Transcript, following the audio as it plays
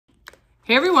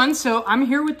Hey everyone, so I'm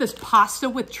here with this pasta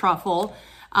with truffle,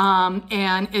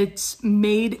 and it's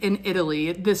made in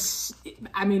Italy.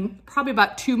 Probably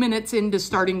about 2 minutes into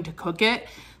starting to cook it,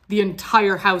 the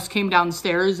entire house came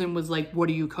downstairs and was like, what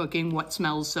are you cooking? What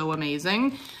smells so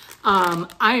amazing? I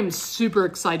am super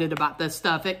excited about this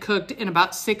stuff. It cooked in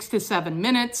about 6 to 7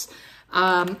 minutes.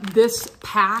 This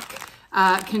pack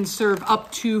can serve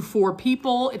up to 4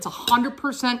 people. It's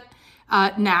 100%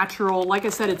 natural. Like I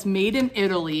said, it's made in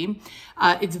Italy.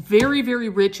 It's very, very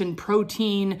rich in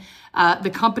protein. The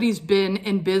company's been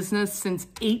in business since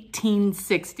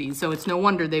 1860, so it's no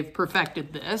wonder they've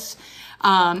perfected this.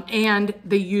 And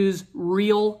they use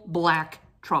real black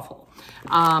truffle.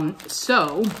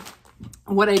 So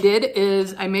what I did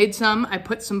is I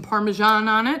put some Parmesan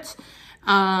on it.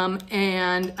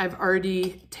 And I've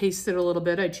already tasted a little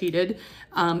bit. I cheated.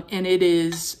 And it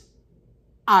is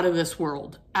out of this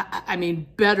world. I mean,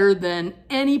 better than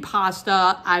any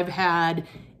pasta I've had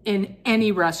in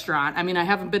any restaurant. I mean, I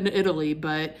haven't been to Italy,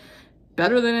 but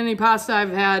better than any pasta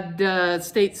I've had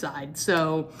stateside.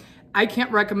 So I can't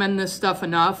recommend this stuff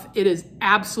enough. It is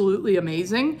absolutely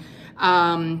amazing.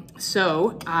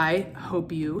 So I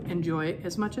hope you enjoy it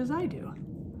as much as I do.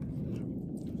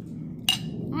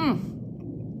 Oh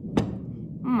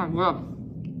my God.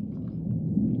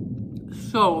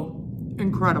 So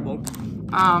incredible.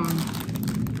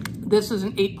 This is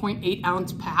an 8.8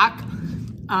 ounce pack.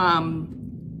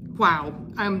 Wow,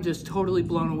 I'm just totally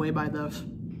blown away by this.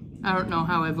 I don't know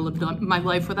how I've lived my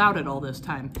life without it all this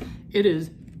time. It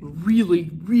is really,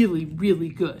 really, really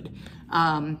good.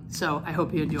 So I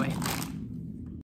hope you enjoy it.